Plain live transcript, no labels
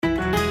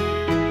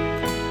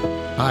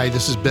Hi,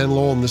 this is Ben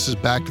Lowell, and this is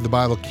Back to the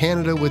Bible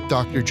Canada with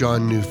Dr.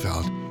 John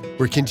Neufeld.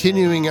 We're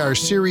continuing our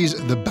series,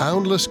 The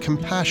Boundless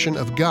Compassion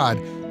of God,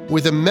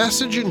 with a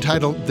message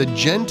entitled, The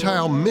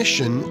Gentile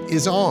Mission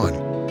is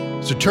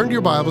On. So turn to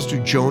your Bibles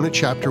to Jonah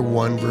chapter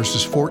 1,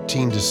 verses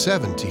 14 to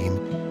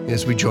 17,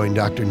 as we join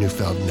Dr.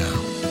 Neufeld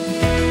now.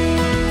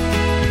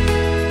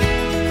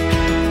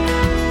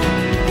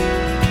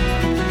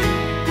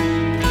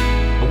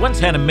 I once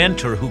had a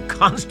mentor who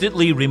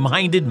constantly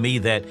reminded me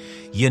that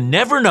you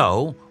never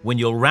know when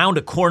you'll round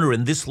a corner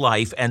in this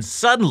life and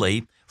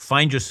suddenly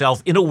find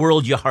yourself in a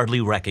world you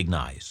hardly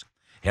recognize.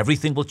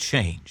 Everything will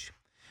change.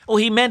 Oh,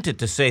 he meant it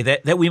to say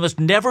that we must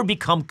never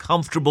become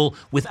comfortable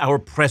with our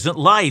present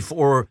life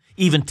or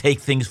even take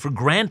things for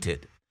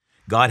granted.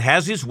 God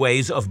has his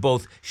ways of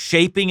both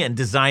shaping and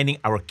designing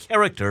our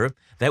character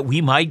that we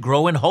might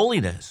grow in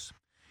holiness.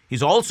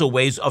 He's also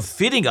ways of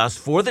fitting us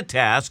for the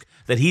task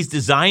that he's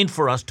designed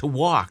for us to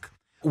walk.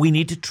 We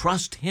need to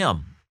trust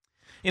him.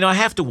 I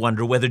have to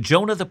wonder whether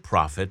Jonah the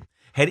prophet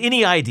had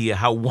any idea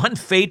how one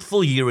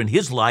fateful year in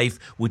his life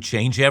would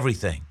change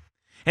everything.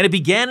 And it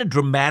began in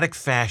dramatic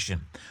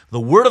fashion. The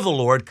word of the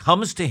Lord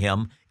comes to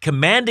him,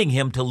 commanding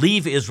him to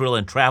leave Israel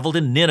and travel to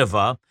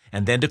Nineveh,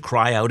 and then to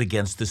cry out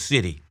against the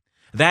city.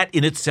 That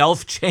in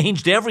itself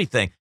changed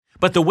everything.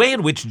 But the way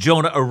in which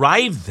Jonah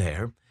arrived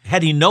there,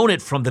 had he known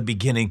it from the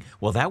beginning,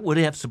 well, that would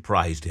have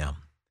surprised him.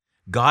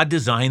 God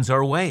designs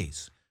our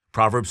ways.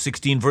 Proverbs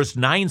 16 verse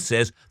 9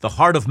 says, "The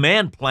heart of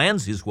man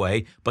plans his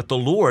way, but the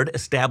Lord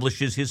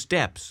establishes his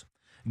steps."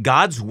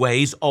 God's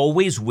ways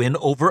always win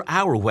over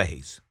our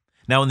ways.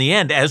 Now, in the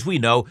end, as we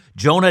know,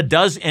 Jonah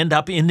does end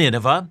up in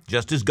Nineveh,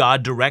 just as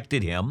God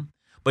directed him.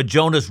 But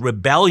Jonah's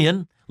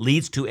rebellion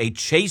leads to a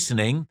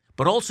chastening,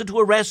 but also to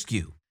a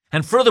rescue.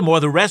 And furthermore,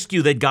 the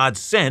rescue that God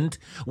sent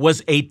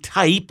was a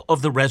type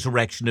of the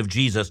resurrection of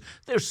Jesus.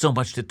 There's so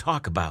much to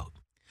talk about.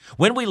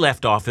 When we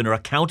left off in our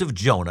account of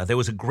Jonah, there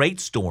was a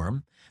great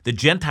storm. The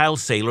Gentile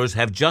sailors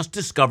have just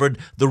discovered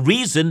the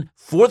reason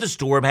for the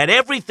storm had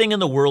everything in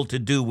the world to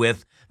do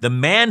with the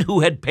man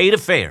who had paid a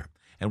fare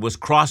and was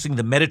crossing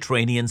the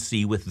Mediterranean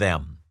Sea with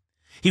them.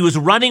 He was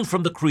running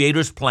from the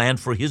Creator's plan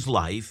for his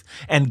life,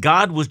 and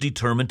God was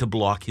determined to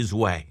block his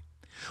way.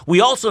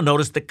 We also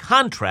notice the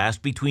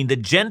contrast between the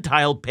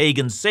Gentile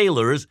pagan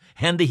sailors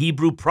and the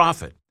Hebrew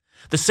prophet.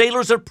 The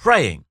sailors are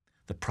praying.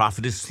 The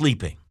prophet is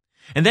sleeping.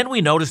 And then we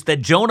notice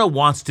that Jonah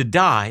wants to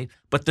die,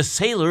 but the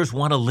sailors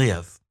want to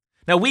live.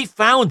 Now, we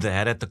found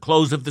that at the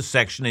close of the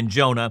section in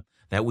Jonah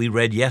that we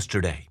read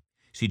yesterday.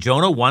 See,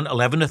 Jonah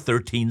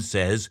 1:11-13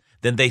 says,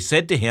 "Then they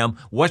said to him,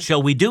 'What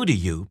shall we do to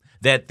you,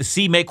 that the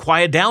sea may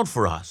quiet down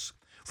for us?'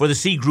 For the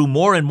sea grew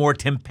more and more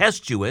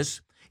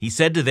tempestuous. He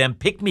said to them,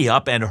 'Pick me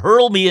up and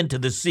hurl me into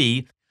the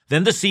sea,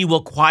 then the sea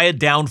will quiet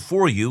down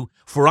for you,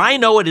 for I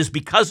know it is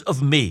because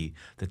of me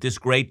that this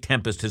great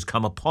tempest has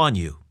come upon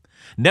you.'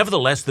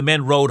 Nevertheless, the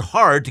men rowed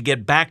hard to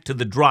get back to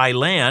the dry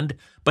land,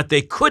 but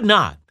they could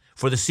not,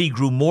 for the sea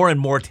grew more and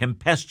more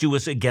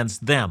tempestuous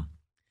against them."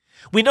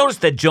 We notice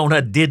that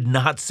Jonah did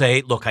not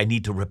say, "Look, I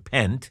need to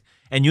repent,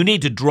 and you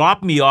need to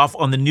drop me off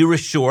on the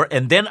nearest shore,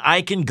 and then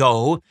I can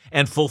go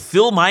and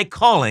fulfill my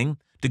calling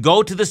to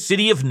go to the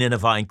city of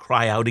Nineveh and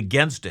cry out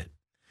against it."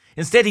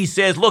 Instead, he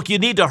says, "Look, you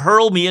need to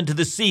hurl me into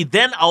the sea,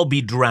 then I'll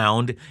be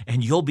drowned,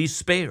 and you'll be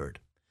spared."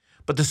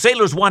 But the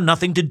sailors want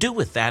nothing to do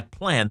with that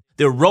plan.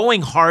 They're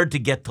rowing hard to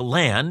get to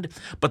land,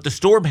 but the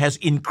storm has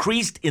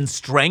increased in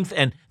strength,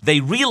 and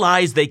they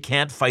realize they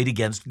can't fight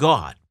against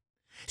God.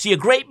 See, a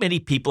great many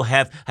people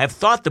have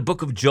thought the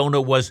book of Jonah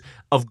was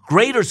of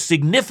greater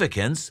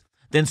significance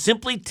than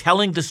simply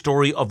telling the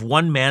story of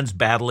one man's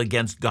battle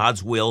against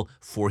God's will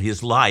for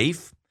his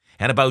life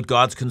and about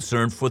God's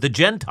concern for the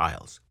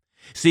Gentiles.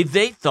 See,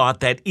 they thought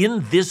that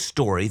in this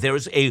story there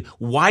is a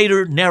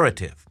wider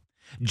narrative.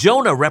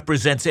 Jonah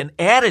represents an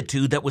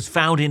attitude that was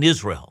found in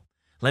Israel.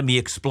 Let me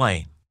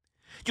explain.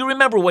 Do you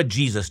remember what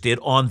Jesus did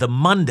on the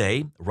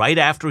Monday, right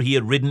after he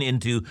had ridden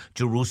into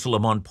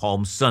Jerusalem on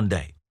Palm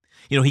Sunday?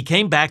 He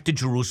came back to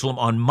Jerusalem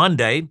on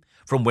Monday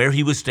from where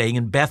he was staying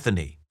in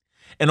Bethany.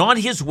 And on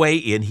his way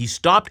in, he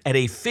stopped at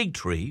a fig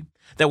tree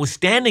that was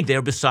standing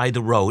there beside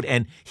the road,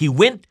 and he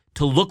went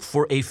to look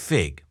for a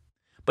fig.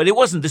 But it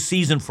wasn't the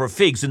season for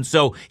figs, and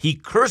so he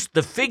cursed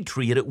the fig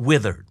tree and it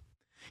withered.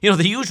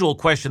 The usual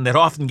question that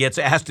often gets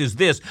asked is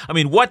this: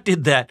 what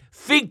did that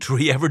fig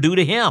tree ever do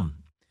to him?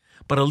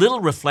 But a little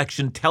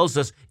reflection tells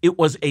us it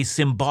was a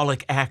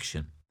symbolic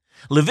action.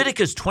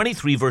 Leviticus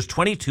 23 verse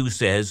 22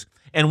 says,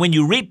 "And when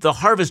you reap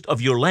the harvest of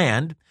your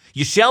land,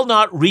 you shall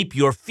not reap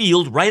your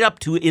field right up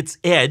to its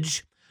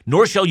edge,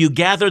 nor shall you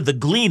gather the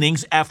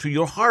gleanings after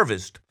your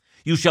harvest.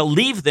 You shall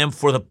leave them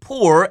for the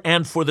poor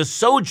and for the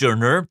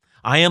sojourner.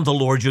 I am the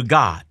Lord your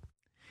God."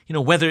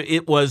 Whether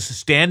it was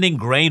standing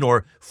grain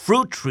or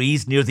fruit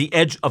trees near the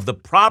edge of the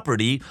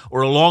property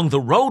or along the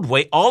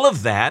roadway, all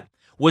of that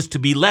was to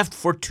be left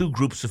for two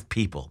groups of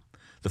people.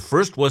 The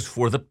first was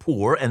for the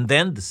poor, and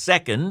then the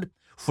second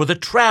for the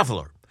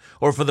traveler,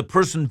 or for the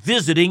person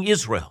visiting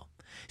Israel.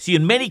 See,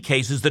 in many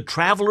cases, the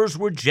travelers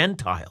were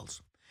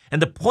Gentiles.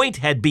 And the point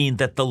had been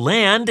that the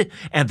land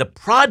and the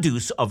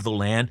produce of the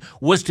land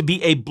was to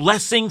be a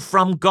blessing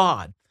from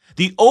God.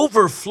 The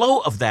overflow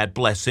of that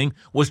blessing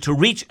was to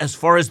reach as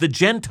far as the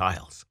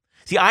Gentiles.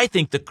 See, I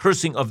think the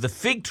cursing of the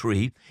fig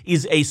tree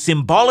is a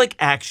symbolic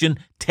action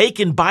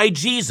taken by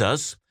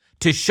Jesus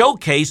to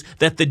showcase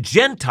that the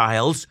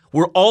Gentiles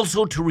were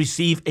also to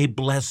receive a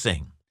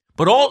blessing.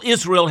 But all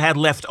Israel had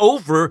left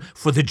over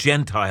for the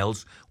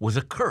Gentiles was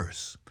a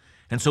curse.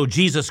 And so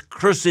Jesus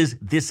curses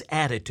this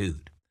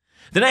attitude.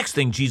 The next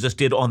thing Jesus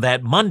did on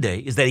that Monday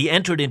is that he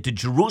entered into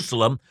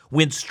Jerusalem,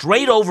 went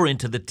straight over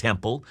into the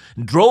temple,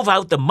 drove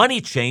out the money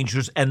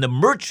changers and the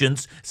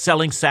merchants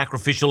selling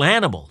sacrificial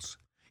animals.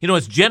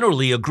 It's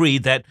generally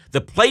agreed that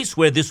the place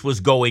where this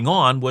was going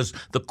on was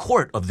the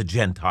court of the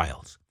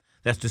Gentiles.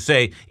 That's to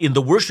say, in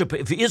the worship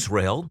of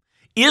Israel,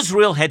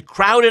 Israel had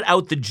crowded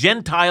out the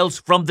Gentiles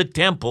from the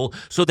temple,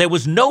 so there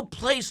was no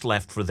place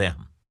left for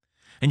them.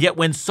 And yet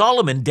when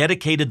Solomon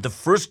dedicated the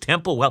first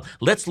temple,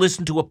 let's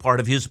listen to a part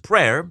of his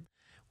prayer.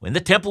 When the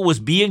temple was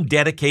being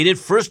dedicated,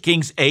 1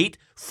 Kings 8,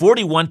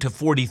 41 to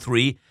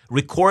 43,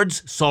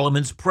 records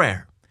Solomon's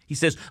prayer. He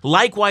says,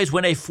 "Likewise,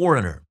 when a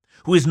foreigner,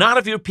 who is not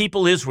of your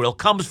people Israel,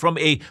 comes from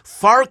a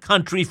far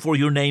country for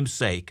your name's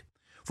sake,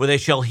 for they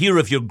shall hear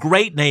of your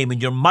great name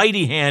and your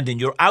mighty hand and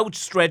your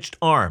outstretched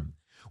arm.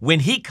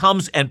 When he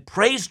comes and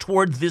prays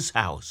toward this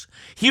house,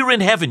 here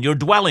in heaven your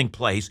dwelling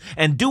place,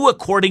 and do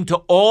according to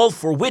all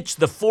for which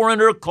the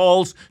foreigner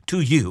calls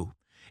to you,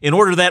 in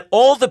order that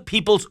all the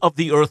peoples of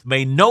the earth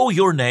may know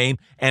your name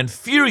and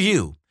fear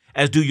you,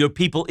 as do your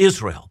people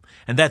Israel,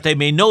 and that they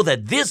may know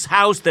that this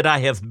house that I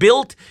have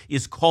built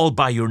is called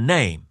by your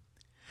name."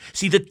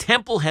 See, the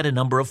temple had a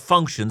number of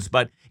functions,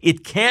 but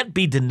it can't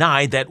be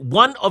denied that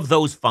one of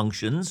those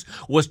functions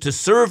was to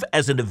serve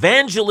as an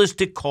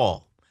evangelistic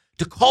call,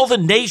 to call the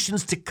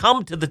nations to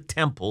come to the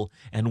temple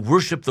and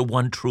worship the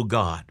one true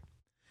God.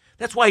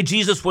 That's why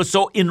Jesus was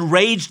so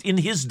enraged in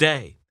his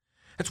day.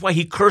 That's why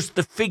he cursed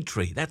the fig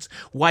tree. That's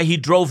why he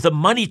drove the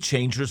money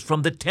changers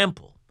from the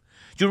temple.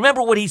 Do you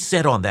remember what he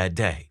said on that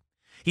day?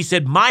 He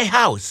said, "My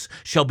house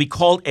shall be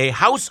called a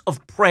house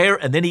of prayer,"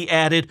 and then he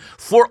added,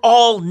 "for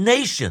all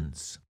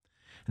nations."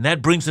 And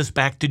that brings us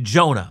back to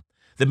Jonah,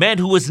 the man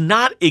who was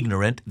not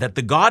ignorant that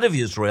the God of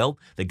Israel,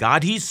 the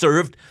God he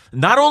served,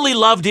 not only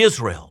loved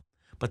Israel,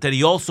 but that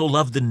he also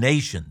loved the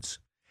nations.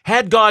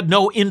 Had God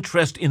no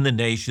interest in the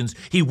nations,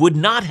 he would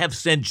not have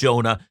sent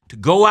Jonah to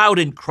go out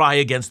and cry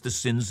against the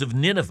sins of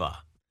Nineveh.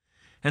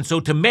 And so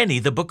to many,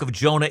 the book of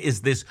Jonah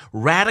is this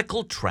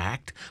radical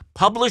tract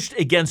published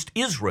against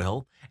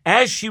Israel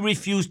as she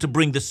refused to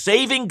bring the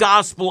saving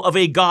gospel of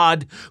a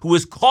God who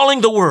is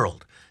calling the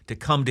world to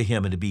come to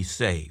him and to be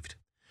saved.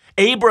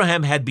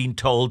 Abraham had been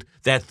told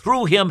that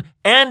through him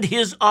and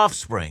his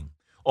offspring,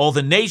 all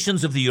the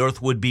nations of the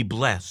earth would be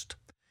blessed.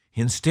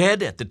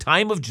 Instead, at the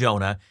time of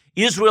Jonah,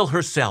 Israel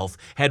herself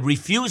had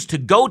refused to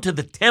go to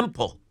the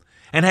temple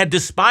and had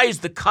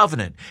despised the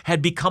covenant,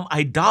 had become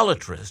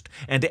idolatrous,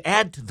 and to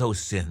add to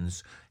those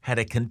sins, had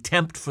a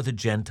contempt for the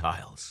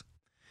Gentiles.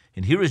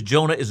 And here as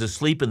Jonah is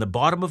asleep in the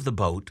bottom of the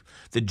boat,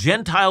 the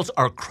Gentiles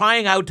are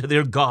crying out to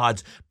their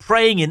gods,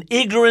 praying in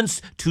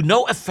ignorance to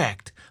no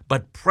effect,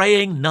 but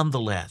praying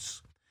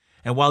nonetheless.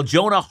 And while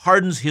Jonah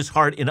hardens his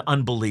heart in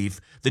unbelief,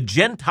 the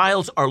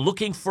Gentiles are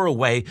looking for a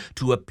way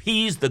to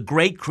appease the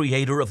great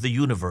creator of the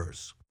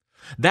universe.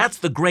 That's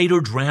the greater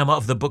drama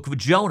of the book of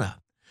Jonah.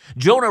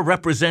 Jonah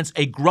represents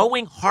a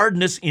growing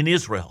hardness in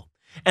Israel,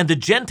 and the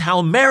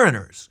Gentile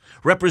mariners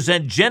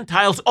represent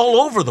Gentiles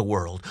all over the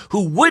world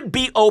who would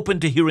be open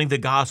to hearing the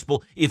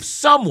gospel if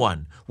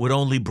someone would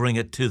only bring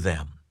it to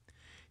them.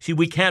 See,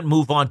 we can't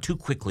move on too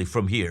quickly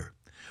from here,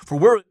 for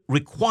we're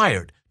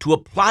required to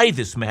apply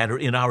this matter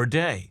in our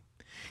day.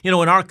 In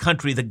our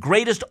country, the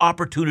greatest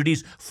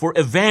opportunities for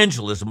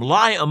evangelism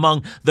lie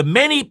among the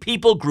many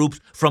people groups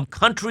from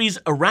countries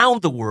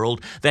around the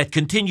world that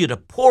continue to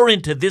pour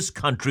into this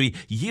country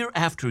year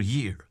after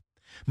year.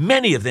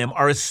 Many of them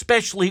are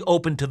especially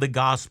open to the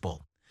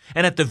gospel.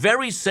 And at the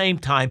very same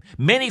time,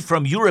 many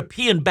from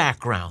European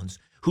backgrounds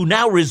who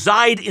now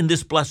reside in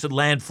this blessed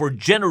land for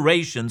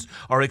generations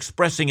are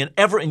expressing an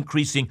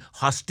ever-increasing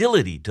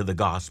hostility to the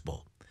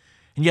gospel.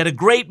 And yet a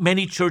great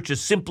many churches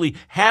simply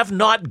have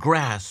not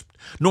grasped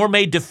nor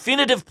made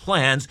definitive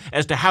plans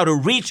as to how to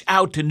reach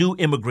out to new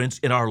immigrants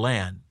in our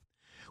land.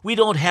 We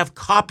don't have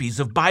copies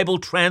of Bible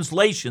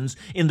translations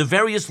in the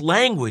various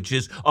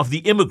languages of the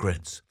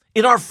immigrants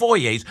in our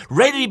foyers,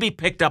 ready to be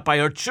picked up by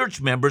our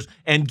church members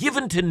and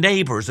given to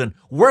neighbors and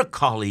work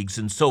colleagues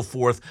and so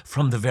forth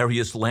from the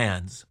various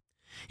lands.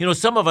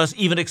 Some of us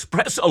even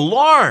express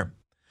alarm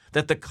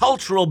that the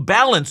cultural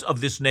balance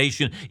of this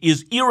nation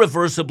is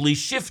irreversibly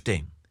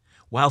shifting,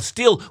 while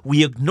still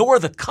we ignore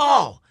the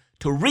call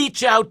to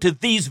reach out to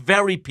these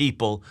very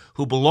people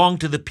who belong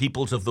to the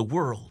peoples of the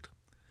world.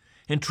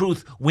 In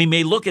truth, we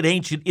may look at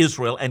ancient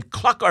Israel and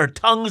cluck our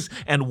tongues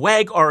and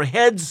wag our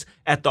heads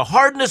at the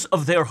hardness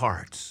of their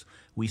hearts.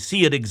 We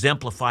see it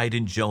exemplified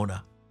in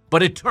Jonah.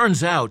 But it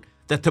turns out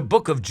that the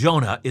book of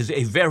Jonah is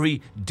a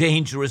very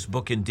dangerous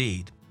book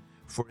indeed.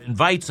 for it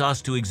invites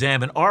us to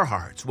examine our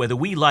hearts, whether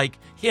we, like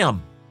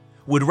him,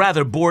 would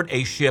rather board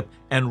a ship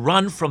and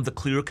run from the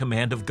clear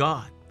command of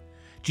God.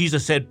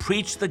 Jesus said,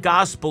 "Preach the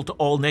gospel to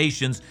all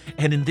nations,"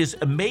 and in this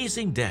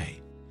amazing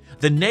day,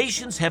 the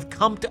nations have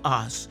come to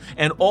us,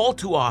 and all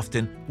too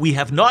often we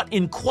have not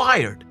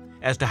inquired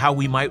as to how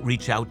we might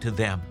reach out to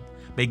them.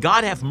 May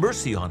God have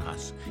mercy on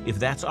us if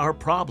that's our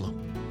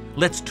problem.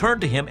 Let's turn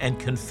to him and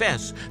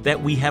confess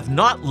that we have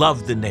not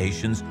loved the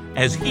nations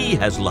as he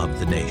has loved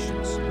the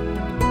nations.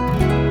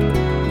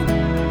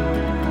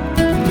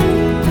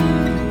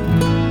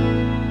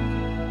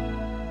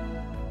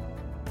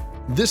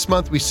 This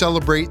month, we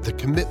celebrate the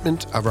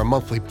commitment of our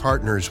monthly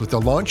partners with the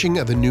launching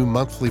of a new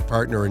monthly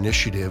partner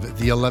initiative,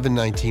 the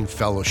 1119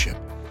 Fellowship.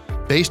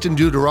 Based in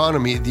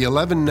Deuteronomy, the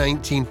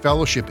 1119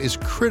 Fellowship is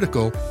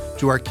critical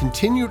to our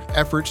continued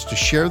efforts to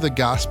share the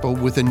gospel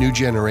with a new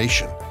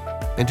generation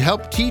and to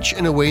help teach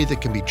in a way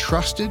that can be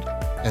trusted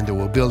and that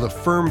will build a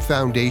firm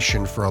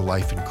foundation for a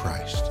life in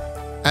Christ.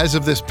 As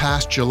of this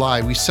past July,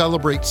 we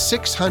celebrate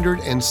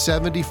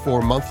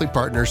 674 monthly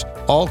partners,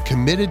 all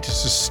committed to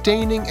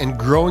sustaining and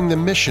growing the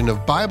mission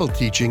of Bible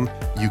teaching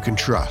you can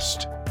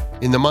trust.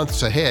 In the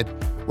months ahead,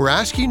 we're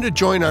asking you to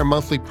join our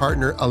monthly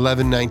partner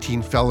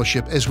 1119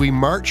 Fellowship as we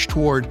march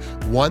toward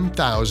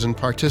 1,000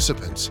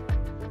 participants.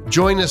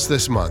 Join us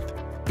this month.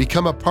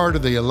 Become a part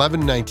of the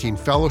 1119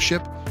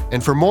 Fellowship,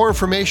 and for more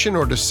information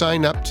or to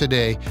sign up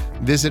today,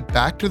 visit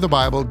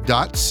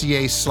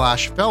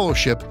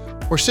backtothebible.ca/fellowship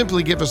or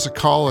simply give us a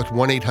call at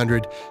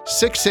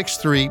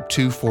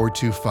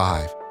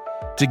 1-800-663-2425.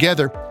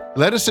 Together,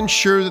 let us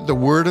ensure that the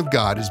Word of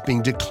God is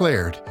being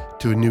declared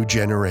to a new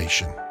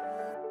generation.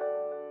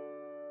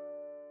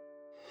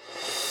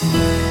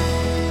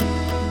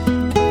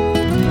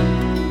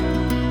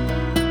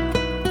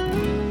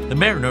 The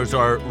mariners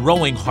are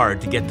rowing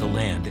hard to get to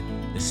land.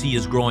 The sea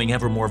is growing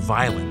ever more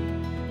violent.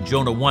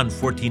 Jonah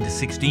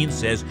 1:14-16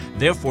 says,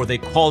 "Therefore they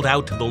called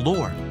out to the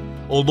Lord,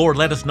 O Lord,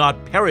 let us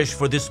not perish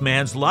for this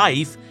man's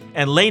life,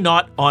 and lay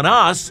not on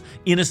us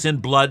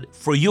innocent blood,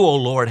 for you, O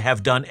Lord,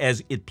 have done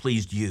as it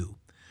pleased you."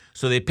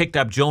 So they picked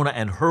up Jonah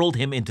and hurled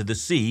him into the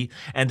sea,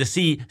 and the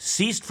sea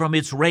ceased from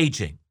its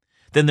raging.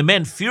 Then the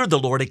men feared the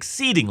Lord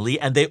exceedingly,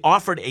 and they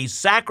offered a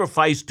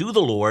sacrifice to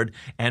the Lord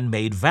and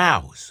made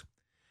vows.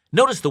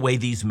 Notice the way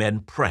these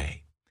men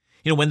pray.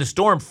 When the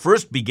storm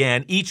first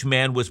began, each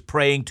man was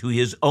praying to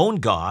his own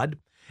God,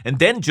 and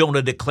then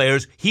Jonah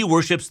declares he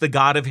worships the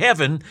God of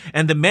heaven,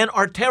 and the men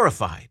are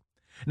terrified.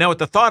 Now, at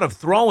the thought of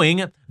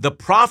throwing the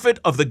prophet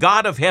of the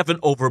God of heaven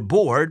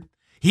overboard,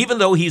 even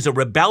though he's a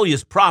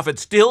rebellious prophet,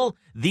 still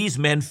these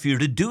men fear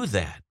to do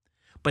that.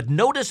 But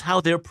notice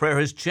how their prayer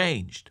has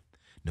changed.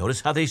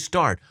 Notice how they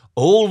start.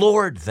 "O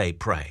Lord," they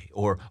pray,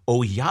 or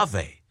 "O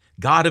Yahweh,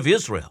 God of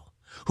Israel,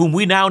 whom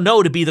we now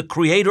know to be the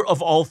creator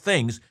of all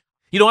things."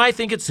 I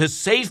think it's a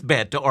safe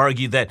bet to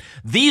argue that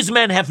these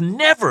men have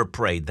never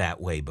prayed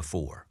that way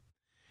before.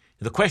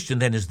 The question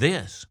then is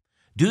this: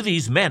 do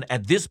these men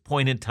at this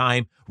point in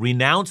time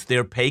renounce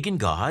their pagan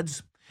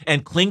gods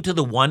and cling to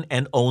the one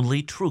and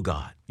only true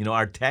God?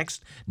 Our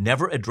text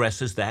never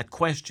addresses that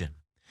question.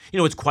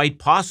 It's quite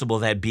possible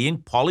that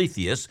being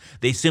polytheists,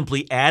 they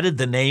simply added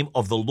the name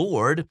of the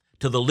Lord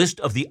to the list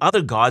of the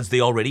other gods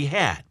they already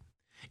had.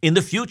 In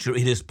the future,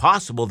 it is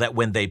possible that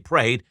when they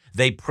prayed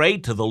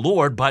to the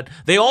Lord, but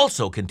they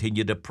also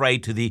continued to pray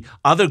to the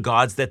other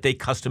gods that they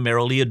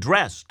customarily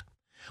addressed.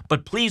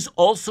 But please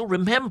also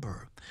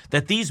remember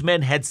that these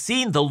men had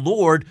seen the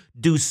Lord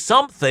do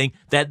something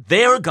that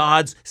their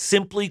gods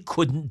simply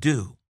couldn't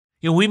do.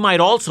 We might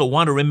also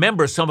want to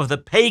remember some of the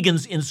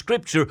pagans in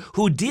Scripture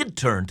who did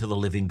turn to the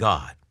living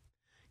God.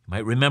 You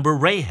might remember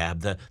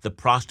Rahab, the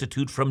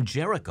prostitute from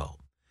Jericho.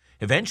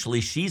 Eventually,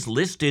 she's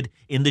listed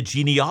in the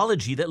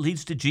genealogy that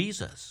leads to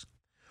Jesus.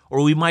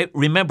 Or we might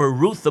remember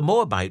Ruth the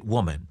Moabite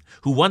woman,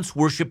 who once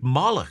worshipped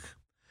Moloch,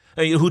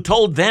 who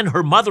told then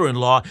her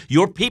mother-in-law,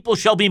 "Your people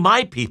shall be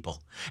my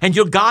people, and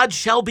your God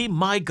shall be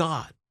my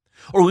God."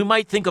 Or we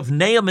might think of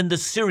Naaman the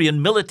Syrian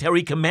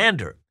military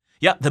commander,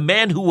 the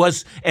man who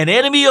was an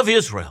enemy of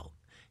Israel.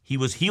 He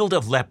was healed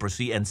of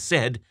leprosy and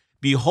said,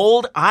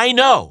 "Behold, I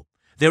know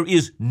there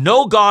is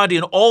no God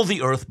in all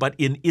the earth but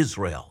in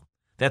Israel."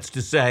 That's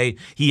to say,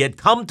 he had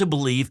come to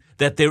believe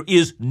that there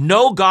is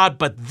no God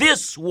but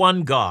this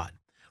one God,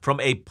 from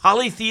a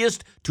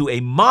polytheist to a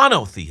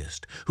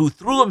monotheist, who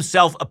threw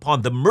himself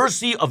upon the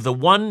mercy of the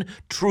one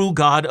true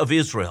God of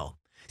Israel.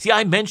 See,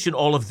 I mention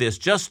all of this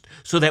just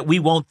so that we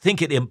won't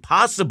think it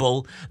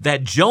impossible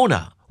that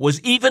Jonah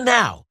was even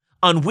now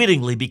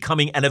unwittingly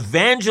becoming an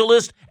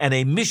evangelist and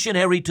a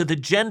missionary to the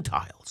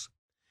Gentiles.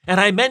 And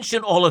I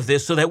mention all of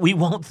this so that we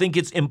won't think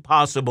it's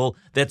impossible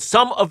that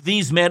some of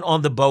these men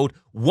on the boat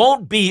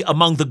won't be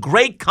among the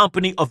great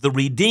company of the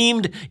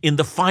redeemed in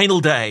the final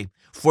day,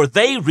 for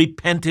they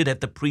repented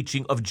at the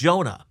preaching of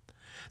Jonah.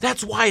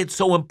 That's why it's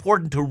so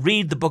important to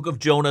read the book of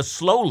Jonah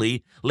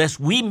slowly, lest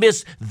we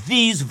miss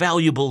these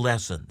valuable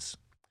lessons.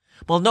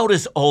 Well,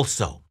 notice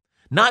also,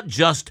 not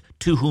just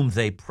to whom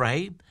they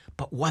pray,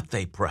 but what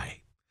they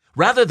pray.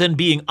 Rather than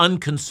being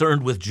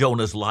unconcerned with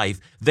Jonah's life,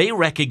 they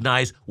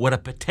recognize what a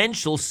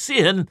potential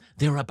sin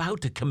they're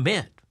about to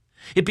commit.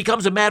 It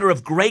becomes a matter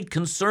of great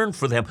concern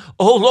for them.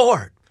 Oh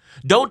Lord,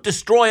 don't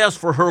destroy us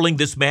for hurling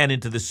this man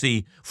into the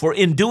sea, for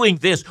in doing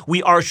this,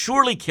 we are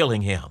surely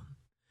killing him.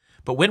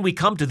 But when we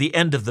come to the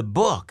end of the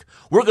book,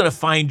 we're going to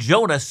find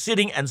Jonah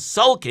sitting and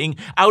sulking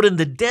out in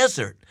the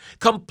desert,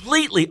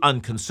 completely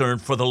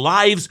unconcerned for the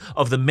lives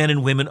of the men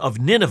and women of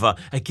Nineveh.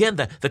 Again,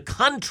 the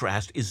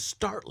contrast is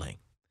startling.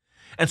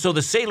 And so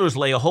the sailors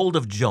lay a hold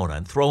of Jonah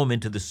and throw him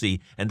into the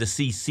sea, and the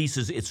sea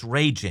ceases its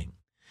raging.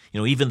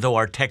 Even though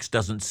our text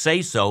doesn't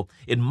say so,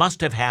 it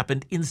must have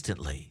happened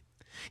instantly.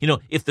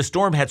 If the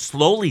storm had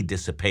slowly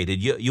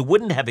dissipated, you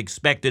wouldn't have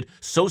expected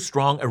so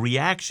strong a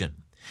reaction.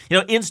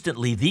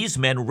 Instantly, these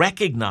men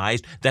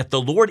recognized that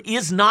the Lord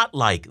is not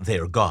like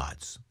their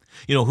gods,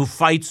 who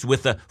fights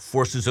with the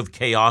forces of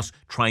chaos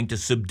trying to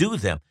subdue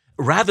them.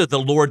 Rather, the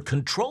Lord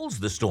controls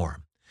the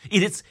storm.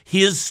 It's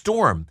his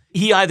storm.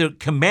 He either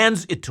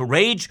commands it to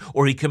rage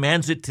or he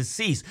commands it to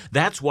cease.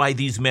 That's why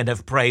these men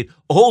have prayed,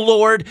 "O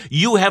Lord,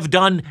 you have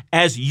done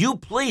as you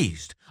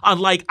pleased.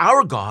 Unlike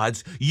our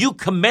gods, you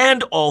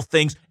command all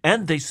things,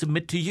 and they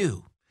submit to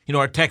you."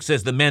 Our text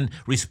says the men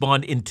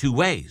respond in two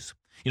ways.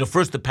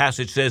 First, the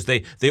passage says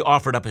they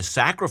offered up a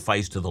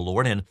sacrifice to the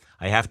Lord, and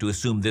I have to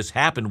assume this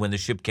happened when the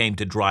ship came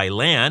to dry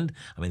land.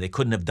 They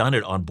couldn't have done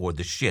it on board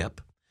the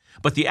ship.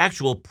 But the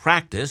actual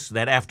practice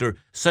that after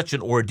such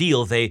an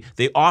ordeal, they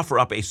offer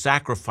up a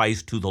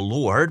sacrifice to the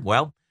Lord,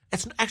 well,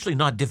 it's actually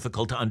not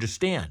difficult to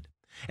understand.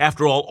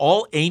 After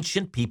all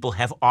ancient people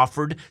have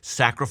offered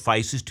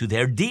sacrifices to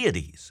their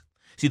deities.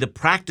 See, the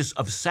practice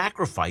of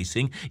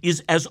sacrificing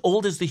is as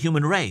old as the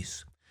human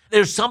race.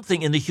 There's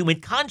something in the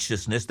human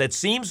consciousness that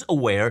seems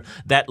aware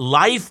that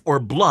life or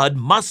blood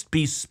must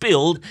be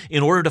spilled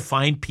in order to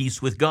find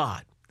peace with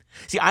God.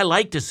 See, I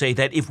like to say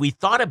that if we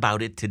thought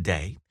about it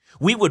today,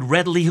 we would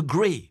readily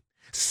agree.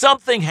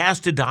 Something has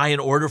to die in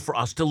order for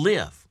us to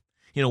live.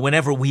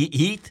 Whenever we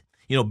eat,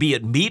 be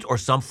it meat or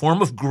some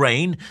form of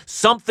grain,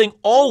 something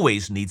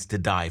always needs to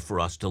die for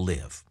us to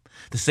live.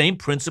 The same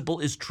principle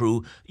is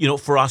true,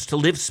 for us to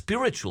live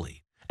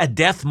spiritually. A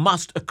death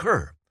must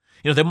occur.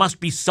 There must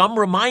be some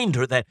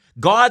reminder that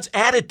God's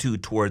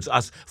attitude towards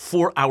us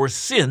for our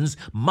sins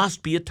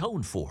must be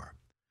atoned for.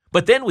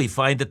 But then we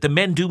find that the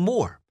men do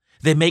more.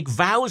 They make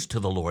vows to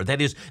the Lord.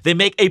 That is, they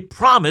make a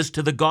promise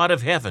to the God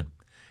of heaven.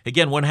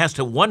 Again, one has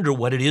to wonder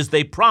what it is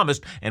they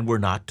promised, and we're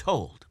not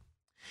told.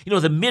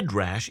 The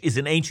Midrash is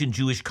an ancient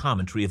Jewish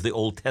commentary of the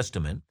Old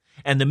Testament,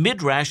 and the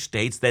Midrash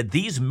states that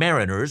these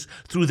mariners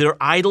threw their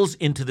idols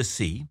into the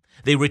sea.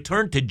 They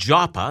returned to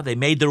Joppa, they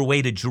made their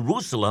way to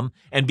Jerusalem,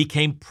 and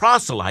became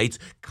proselytes,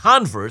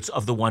 converts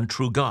of the one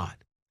true God.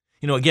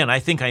 Again, I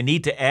think I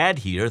need to add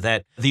here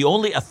that the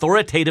only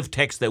authoritative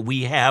text that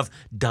we have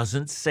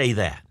doesn't say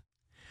that.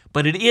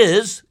 But it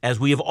is,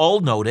 as we have all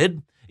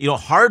noted,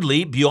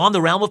 hardly beyond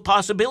the realm of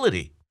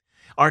possibility.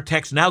 Our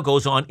text now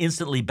goes on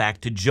instantly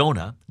back to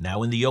Jonah,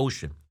 now in the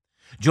ocean.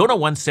 Jonah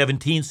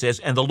 1:17 says,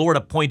 "And the Lord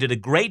appointed a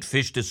great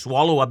fish to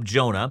swallow up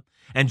Jonah,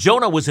 and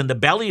Jonah was in the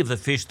belly of the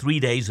fish 3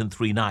 days and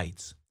 3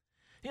 nights."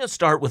 Let's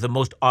start with the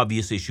most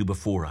obvious issue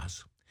before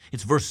us.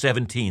 It's verse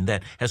 17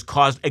 that has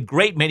caused a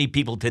great many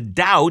people to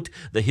doubt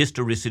the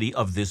historicity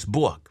of this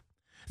book.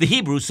 The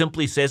Hebrew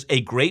simply says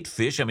a great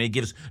fish. It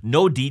gives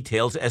no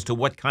details as to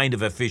what kind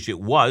of a fish it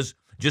was,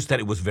 just that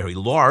it was very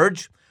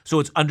large. So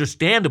it's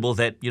understandable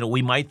that,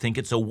 we might think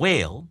it's a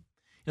whale.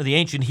 The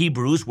ancient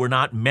Hebrews were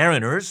not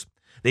mariners.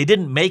 They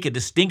didn't make a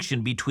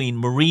distinction between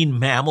marine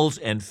mammals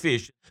and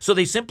fish, so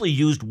they simply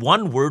used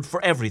one word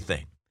for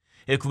everything.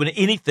 It could be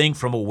anything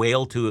from a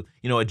whale to,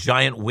 a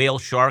giant whale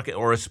shark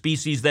or a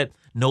species that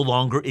no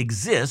longer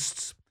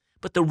exists.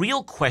 But the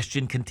real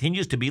question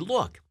continues to be,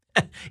 look,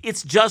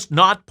 it's just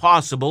not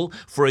possible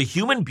for a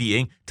human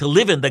being to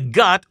live in the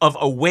gut of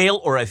a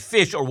whale or a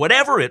fish or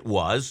whatever it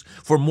was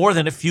for more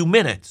than a few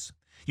minutes.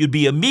 You'd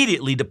be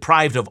immediately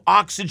deprived of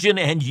oxygen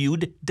and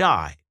you'd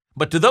die.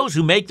 But to those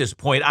who make this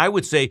point, I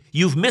would say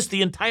you've missed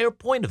the entire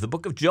point of the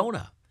book of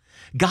Jonah.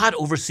 God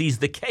oversees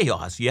the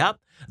chaos, yeah.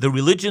 The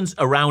religions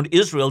around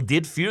Israel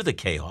did fear the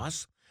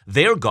chaos.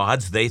 Their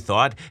gods, they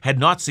thought, had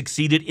not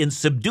succeeded in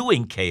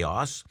subduing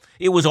chaos.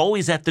 It was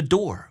always at the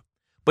door.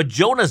 But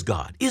Jonah's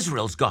God,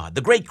 Israel's God,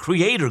 the great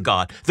creator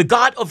God, the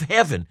God of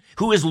heaven,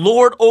 who is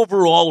Lord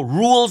over all,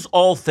 rules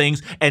all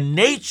things, and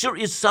nature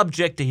is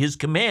subject to his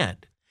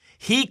command.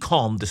 He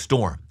calmed the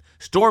storm.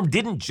 Storm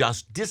didn't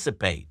just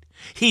dissipate.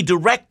 He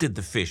directed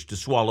the fish to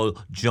swallow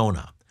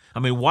Jonah.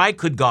 Why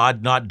could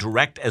God not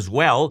direct as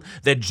well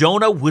that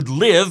Jonah would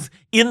live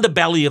in the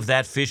belly of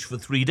that fish for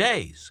 3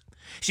 days?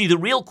 See, the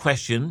real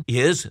question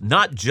is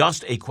not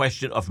just a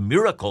question of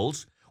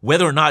miracles,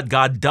 whether or not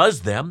God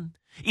does them.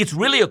 It's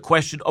really a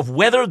question of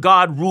whether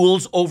God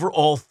rules over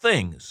all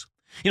things.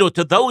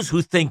 To those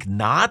who think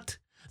not,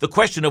 the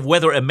question of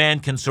whether a man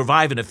can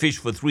survive in a fish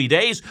for 3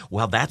 days,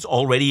 well, that's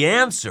already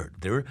answered.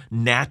 They're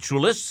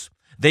naturalists.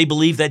 They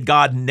believe that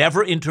God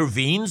never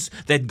intervenes,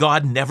 that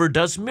God never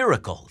does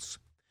miracles.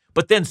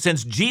 But then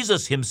since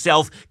Jesus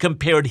himself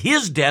compared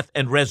his death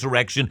and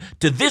resurrection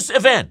to this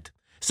event,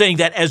 saying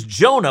that as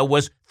Jonah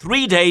was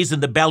 3 days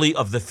in the belly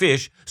of the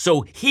fish,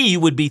 so he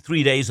would be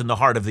 3 days in the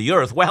heart of the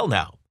earth, well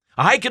now,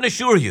 I can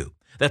assure you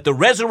that the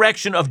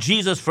resurrection of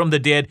Jesus from the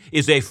dead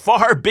is a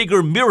far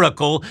bigger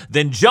miracle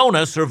than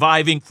Jonah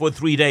surviving for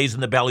 3 days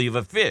in the belly of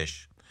a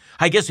fish.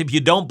 I guess if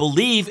you don't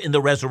believe in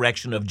the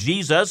resurrection of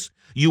Jesus,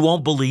 you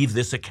won't believe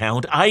this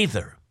account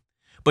either.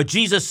 But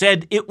Jesus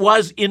said it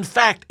was in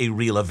fact a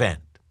real event.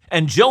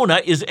 And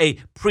Jonah is a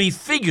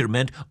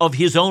prefigurement of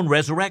his own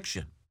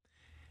resurrection.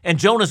 And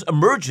Jonah's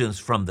emergence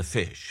from the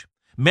fish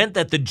meant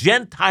that the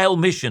Gentile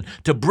mission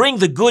to bring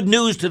the good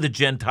news to the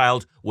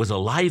Gentiles was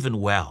alive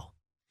and well.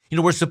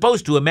 We're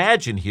supposed to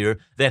imagine here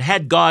that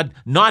had God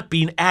not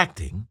been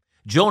acting,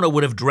 Jonah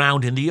would have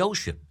drowned in the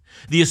ocean.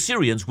 The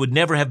Assyrians would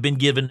never have been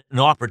given an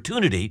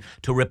opportunity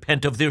to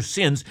repent of their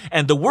sins,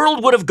 and the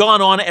world would have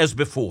gone on as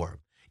before,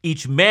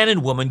 each man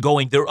and woman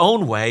going their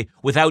own way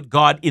without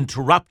God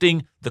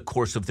interrupting the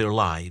course of their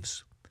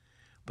lives.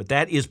 But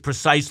that is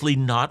precisely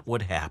not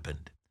what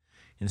happened.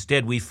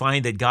 Instead, we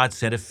find that God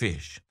sent a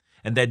fish,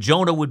 and that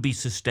Jonah would be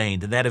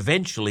sustained, and that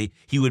eventually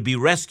he would be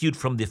rescued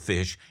from the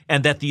fish,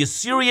 and that the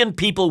Assyrian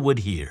people would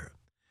hear.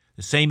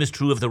 The same is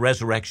true of the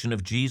resurrection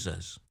of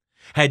Jesus.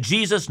 Had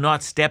Jesus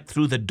not stepped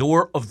through the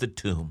door of the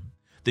tomb,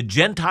 the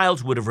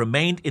Gentiles would have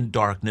remained in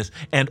darkness,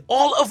 and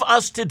all of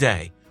us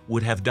today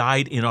would have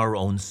died in our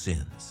own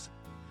sins.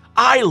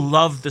 I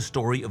love the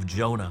story of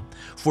Jonah,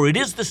 for it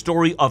is the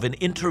story of an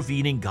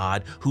intervening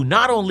God who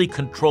not only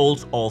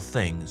controls all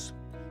things,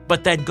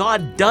 but that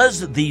God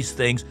does these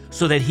things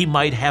so that he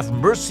might have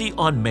mercy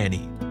on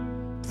many.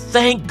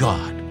 Thank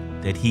God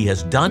that he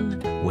has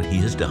done what he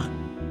has done.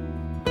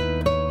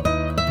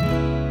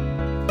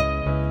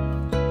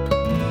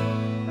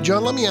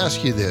 John, let me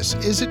ask you this.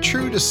 Is it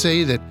true to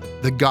say that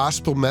the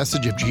gospel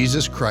message of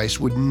Jesus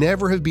Christ would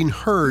never have been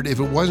heard if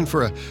it wasn't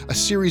for a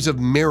series of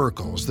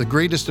miracles, the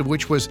greatest of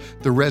which was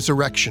the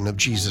resurrection of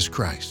Jesus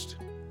Christ?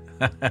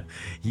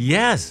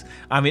 Yes.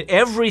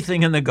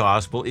 Everything in the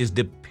gospel is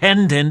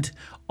dependent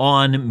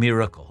on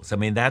miracles.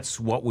 That's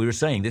what we're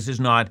saying. This is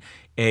not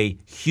a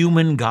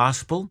human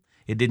gospel.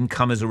 It didn't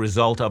come as a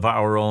result of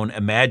our own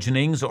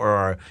imaginings or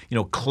our,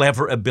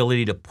 clever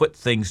ability to put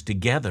things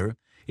together.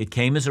 It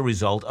came as a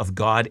result of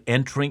God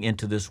entering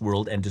into this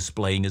world and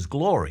displaying his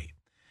glory.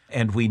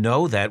 And we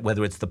know that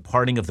whether it's the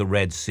parting of the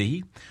Red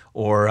Sea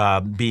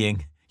or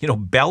being,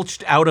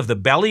 belched out of the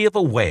belly of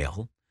a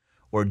whale,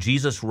 or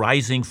Jesus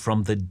rising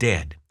from the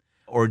dead,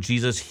 or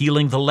Jesus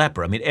healing the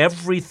leper.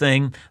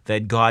 Everything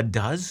that God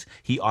does,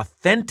 he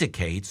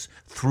authenticates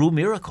through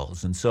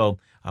miracles. And so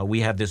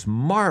we have this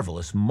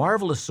marvelous,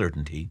 marvelous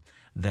certainty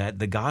that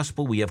the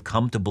gospel we have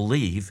come to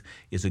believe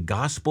is a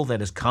gospel that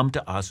has come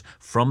to us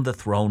from the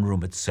throne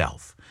room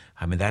itself.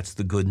 That's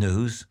the good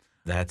news.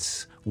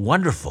 That's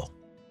wonderful.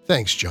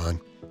 Thanks,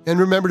 John. And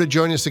remember to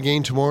join us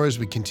again tomorrow as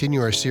we continue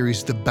our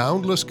series, The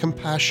Boundless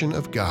Compassion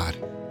of God,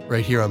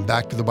 right here on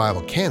Back to the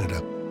Bible Canada,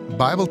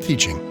 Bible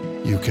teaching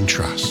you can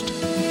trust.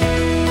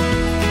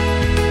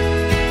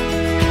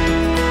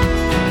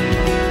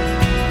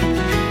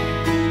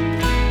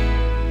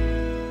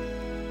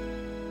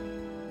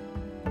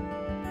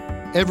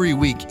 Every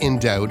week, In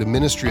Doubt, a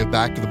ministry of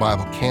Back to the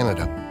Bible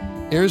Canada,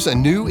 airs a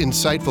new,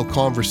 insightful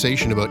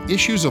conversation about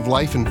issues of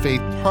life and faith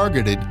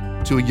targeted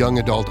to a young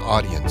adult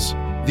audience.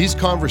 These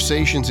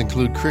conversations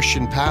include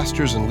Christian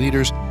pastors and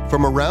leaders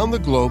from around the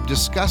globe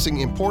discussing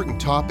important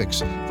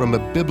topics from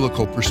a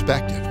biblical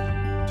perspective.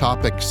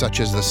 Topics such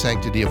as the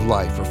sanctity of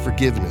life or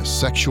forgiveness,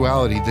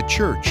 sexuality, the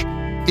church,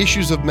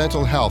 issues of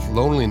mental health,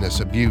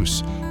 loneliness,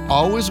 abuse,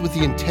 always with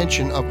the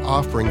intention of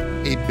offering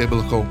a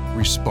biblical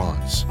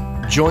response.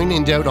 Join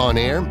In Doubt on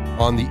air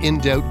on the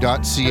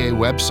indoubt.ca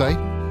website,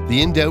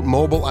 the In Doubt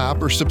mobile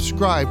app, or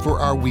subscribe for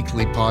our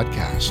weekly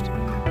podcast.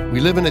 We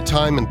live in a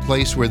time and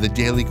place where the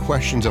daily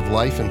questions of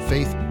life and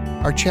faith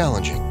are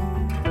challenging.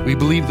 We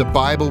believe the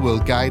Bible will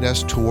guide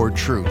us toward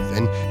truth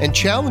and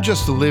challenge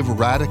us to live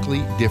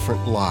radically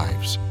different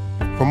lives.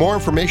 For more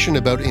information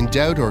about In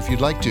Doubt, or if you'd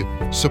like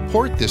to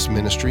support this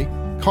ministry,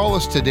 call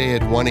us today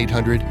at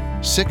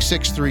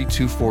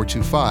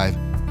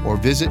 1-800-663-2425 or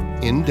visit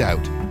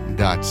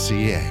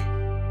indoubt.ca.